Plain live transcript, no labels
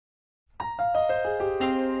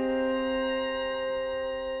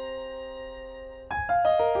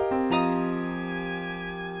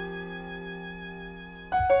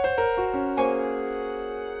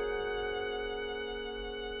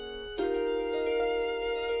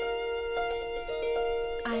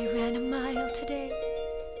I ran a mile today,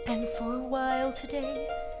 and for a while today,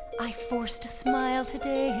 I forced a smile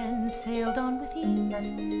today and sailed on with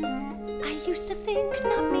ease. I used to think,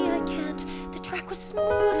 not me, I can't. The track was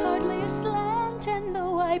smooth, hardly a slant, and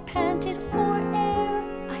though I panted for air,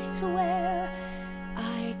 I swear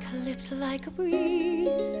I clipped like a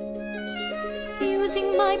breeze,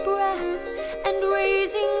 using my breath and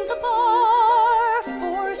raising the bar.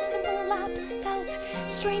 4 simple laps felt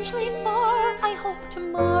strangely far. I hope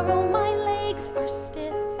tomorrow my legs are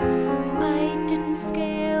stiff. I didn't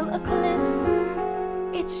scale a cliff,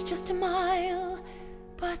 it's just a mile,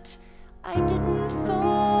 but I didn't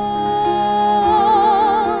fall.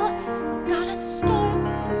 Gotta start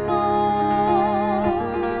small.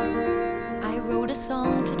 I wrote a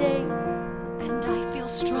song today, and I feel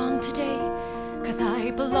strong today, 'cause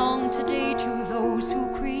I belong today to those who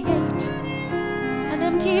create. An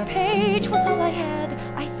empty page was all I had.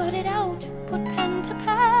 I thought it out, put pen to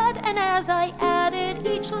pad, and as I added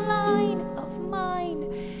each line of mine,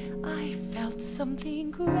 I felt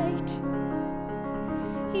something great.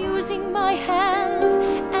 Using my hands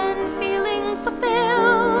and feeling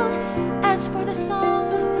fulfilled. As for the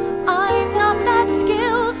song, I'm not that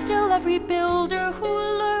skilled. Still, every builder who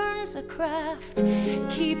learns a craft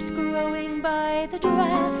keeps growing by the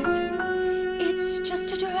draft. It's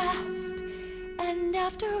just a draft, and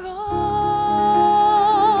after all,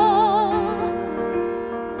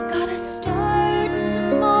 gotta start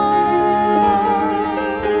small.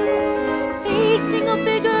 Facing a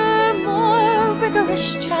bigger, more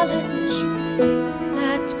rigorous challenge,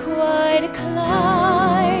 that's quite a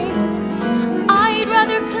climb. I'd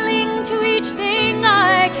rather cling to each thing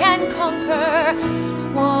I can conquer,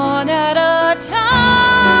 one at a time.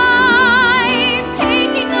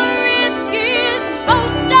 Taking a risk is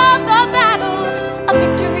most of the battle, a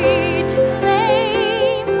victory to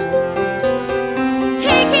claim.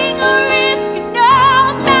 Taking a risk, no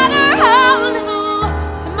matter how little,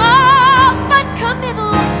 small but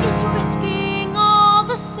committal, is risking all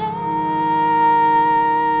the same.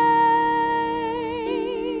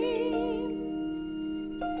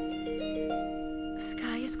 The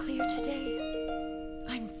sky is clear today.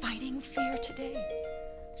 I'm fighting fear today.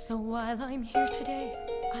 So while I'm here today,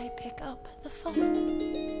 I pick up the phone.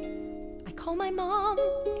 I call my mom,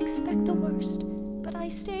 expect the worst, but I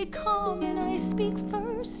stay calm and I speak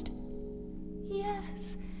first.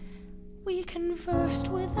 Yes, we conversed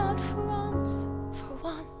without fronts for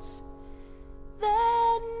once.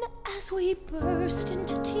 Then, as we burst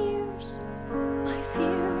into tears, my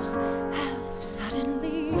fears have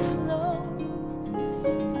suddenly flown.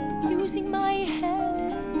 Using my head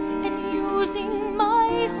and using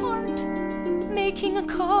my heart, making a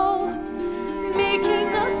call, making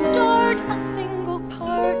a start, a single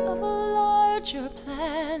part of a larger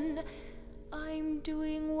plan. I'm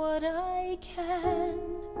doing what I can.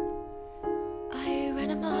 I ran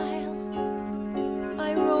a mile, I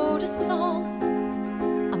wrote a song.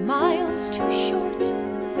 A mile's too short,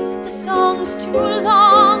 the song's too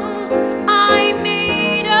long. I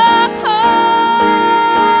made a call.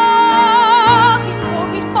 Before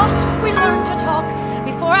we fought, we learned to talk.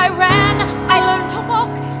 Before I ran, I learned to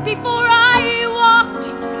walk. Before I walked,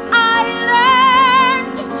 I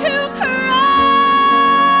learned to crawl.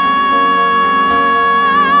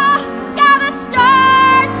 Gotta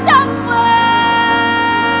start somewhere.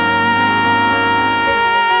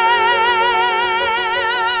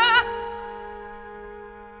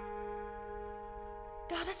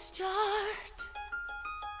 Gotta start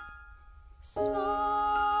small.